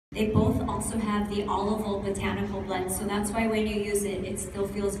They both also have the olive oil botanical blend, so that's why when you use it, it still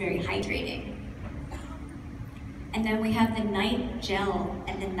feels very hydrating. And then we have the night gel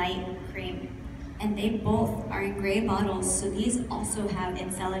and the night cream. And they both are in gray bottles, so these also have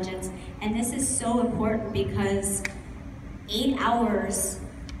intelligence. And this is so important because 8 hours,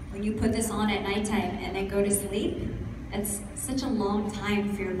 when you put this on at nighttime and then go to sleep, that's such a long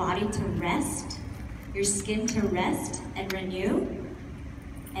time for your body to rest, your skin to rest and renew,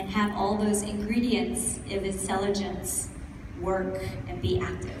 and have all those ingredients of intelligence work and be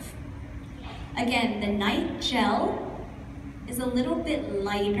active. Again, the night gel is a little bit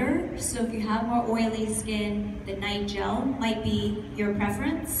lighter, so if you have more oily skin, the night gel might be your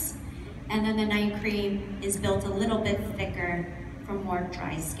preference. And then the night cream is built a little bit thicker for more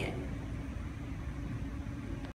dry skin.